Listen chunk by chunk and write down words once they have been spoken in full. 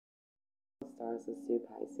stars, let's do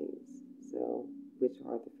Pisces. So, which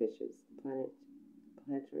are the fishes? Planetary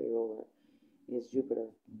ruler is Jupiter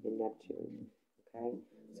and Neptune. Okay?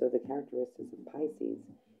 So the characteristics of Pisces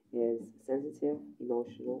is sensitive,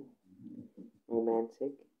 emotional,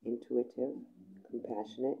 romantic, intuitive,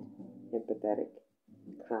 compassionate, empathetic,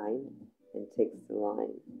 kind, and takes the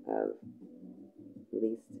line of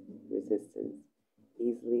least resistance,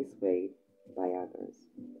 easily swayed by others,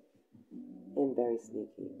 and very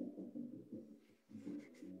sneaky.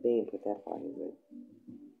 They ain't put that far into it.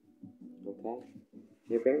 Okay?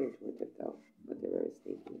 They're very intuitive though, but they're very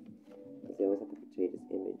sneaky. Because they always have to portray this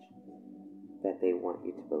image that they want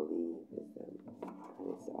you to believe is them.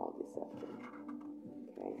 And it's all deceptive.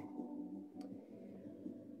 Okay?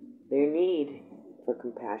 Their need for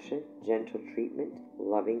compassion, gentle treatment,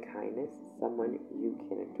 loving kindness, someone you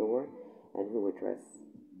can adore, and who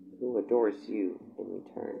adores you in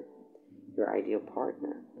return. Your ideal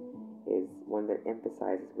partner is one that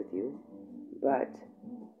emphasizes with you, but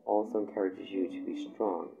also encourages you to be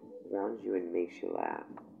strong, grounds you, and makes you laugh.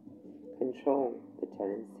 Control the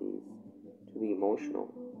tendencies to be emotional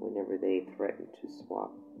whenever they threaten to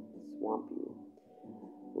swamp you.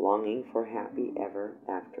 Longing for happy ever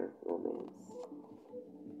after romance.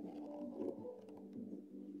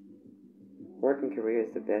 Work and career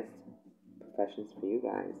is the best professions for you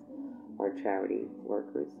guys are charity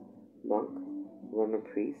workers, monk,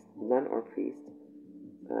 nun or priest,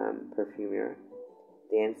 perfumer,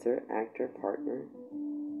 dancer, actor, partner,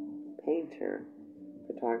 painter,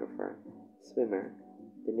 photographer, swimmer,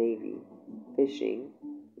 the Navy, fishing,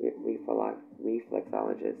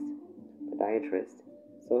 reflexologist, podiatrist,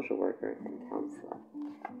 social worker, and counselor.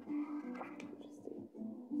 Interesting.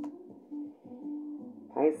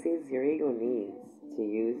 Pisces, your ego needs to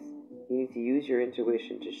use your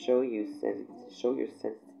intuition to show your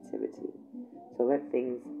sensitivity, to let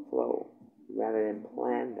things flow rather than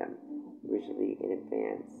plan them rigidly in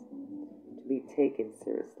advance, to be taken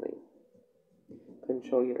seriously.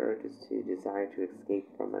 Control your urges to desire to escape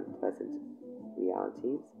from unpleasant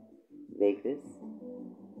realities, vagueness,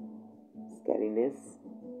 sketchiness,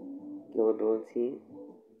 gullibility,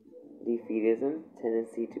 defeatism,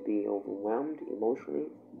 tendency to be overwhelmed emotionally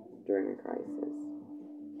during a crisis.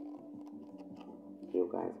 You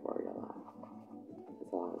guys worry a lot.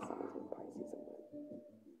 There's a lot of signs with Pisces in it.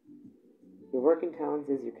 Your working talents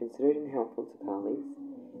is you're considerate and helpful to colleagues,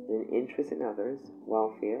 and an interest in others,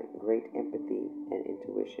 welfare, great empathy, and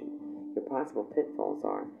intuition. Your possible pitfalls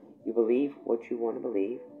are you believe what you want to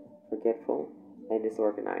believe, forgetful, and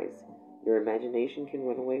disorganized. Your imagination can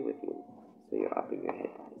run away with you, so you're up in your head,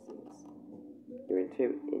 Pisces. You're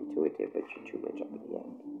intuitive, but you're too much up in the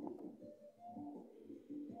head.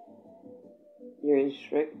 You're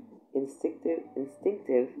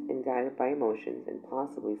instinctive and guided by emotions and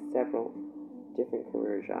possibly several different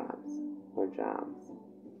career jobs.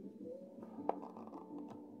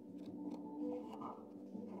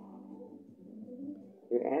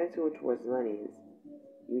 Your attitude towards money is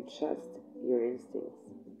you trust your instincts,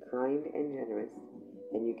 kind and generous,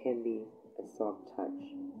 and you can be a soft touch.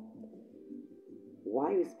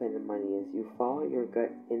 Why you spend the money is you follow your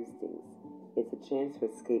gut instincts. It's a chance to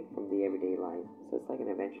escape from the everyday life. So it's like an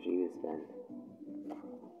adventure to you to spend.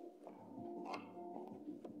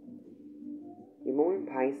 Your moon in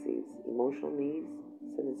Pisces, emotional needs,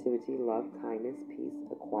 sensitivity, love, kindness, peace,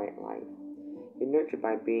 a quiet life. You're nurtured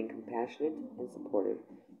by being compassionate and supportive,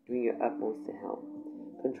 doing your utmost to help.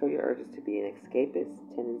 Control your urges to be an escapist,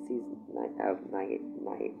 tendencies of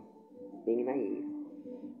being naive,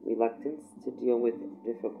 reluctance to deal with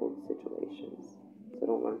difficult situations. So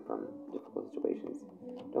don't run from difficult situations.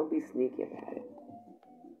 Don't be sneaky about it.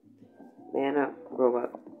 Man up, grow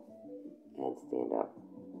up, and stand up.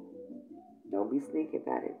 Don't be sneaky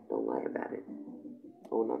about it. Don't lie about it.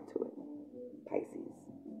 Own up to it. Pisces.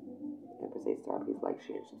 Empress Star, please like,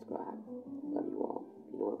 share, and subscribe. Love you all.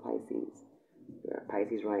 You know what Pisces? You're a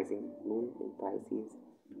Pisces rising, moon in Pisces,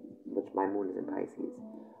 which my moon is in Pisces.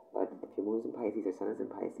 But if your moon is in Pisces, your sun is in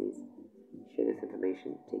Pisces, share this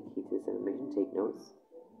information, take heed to this information, take notes.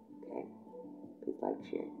 Okay? Please like,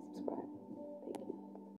 share, subscribe.